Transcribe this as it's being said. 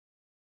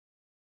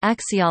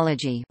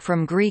Axiology,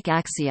 from Greek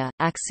axia,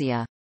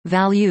 axia,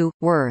 value,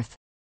 worth,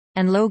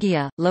 and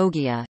logia,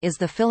 logia, is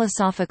the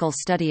philosophical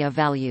study of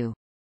value.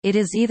 It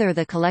is either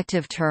the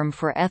collective term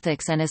for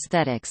ethics and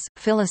aesthetics,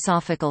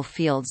 philosophical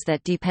fields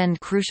that depend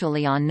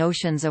crucially on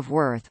notions of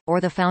worth, or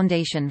the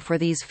foundation for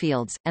these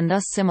fields, and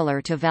thus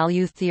similar to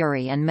value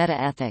theory and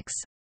metaethics.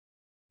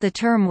 The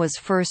term was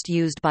first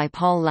used by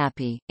Paul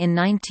Lapie, in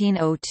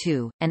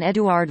 1902, and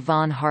Eduard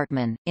von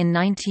Hartmann, in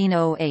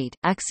 1908.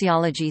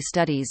 Axiology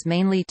studies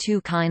mainly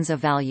two kinds of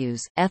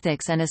values,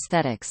 ethics and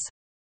aesthetics.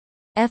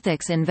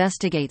 Ethics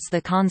investigates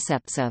the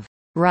concepts of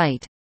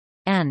right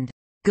and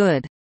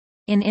good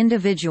in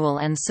individual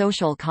and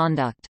social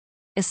conduct.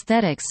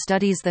 Aesthetics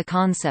studies the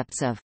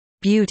concepts of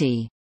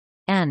beauty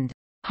and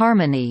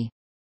harmony.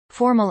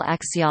 Formal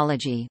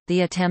axiology,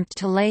 the attempt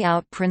to lay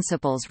out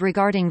principles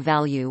regarding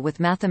value with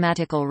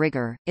mathematical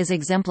rigor, is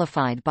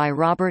exemplified by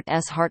Robert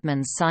S.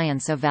 Hartman's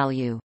Science of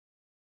Value.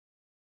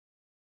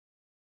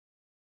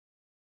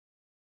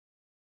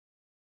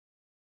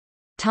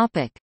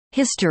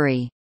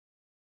 History.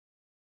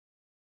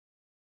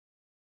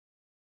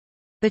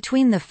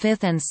 Between the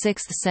 5th and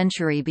 6th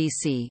century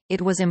BC, it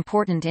was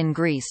important in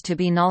Greece to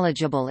be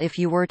knowledgeable if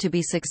you were to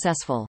be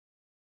successful.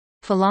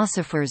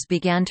 Philosophers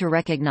began to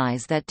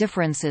recognize that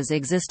differences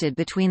existed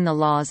between the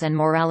laws and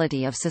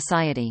morality of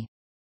society.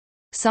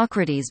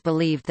 Socrates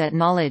believed that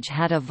knowledge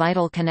had a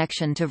vital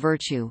connection to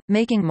virtue,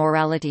 making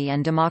morality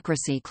and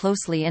democracy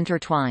closely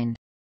intertwined.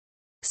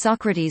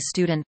 Socrates'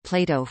 student,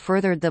 Plato,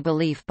 furthered the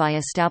belief by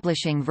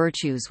establishing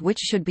virtues which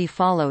should be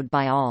followed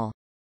by all.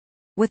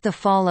 With the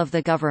fall of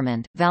the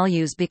government,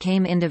 values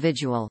became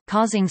individual,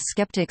 causing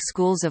skeptic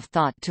schools of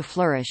thought to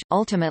flourish,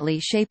 ultimately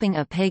shaping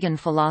a pagan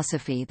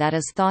philosophy that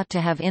is thought to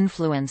have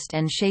influenced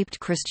and shaped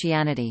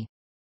Christianity.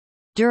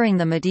 During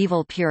the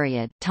medieval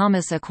period,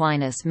 Thomas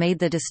Aquinas made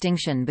the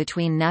distinction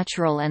between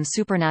natural and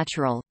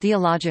supernatural,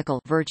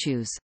 theological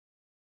virtues.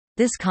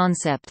 This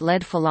concept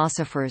led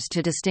philosophers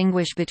to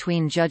distinguish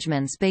between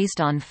judgments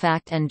based on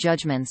fact and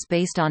judgments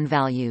based on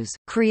values,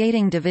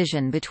 creating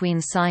division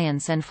between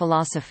science and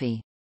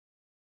philosophy.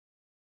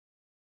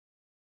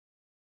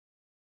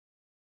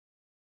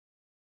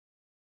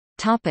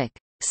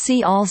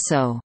 See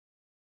also: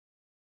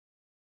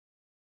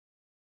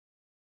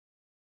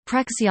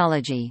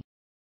 Praxeology,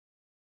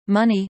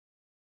 money,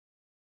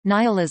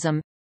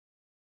 nihilism,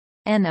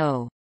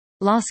 N.O.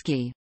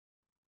 Losky,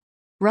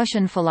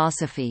 Russian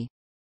philosophy,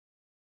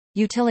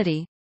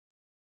 utility,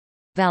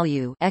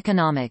 value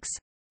economics,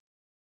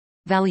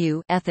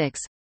 value ethics,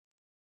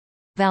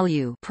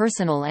 value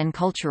personal and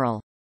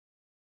cultural.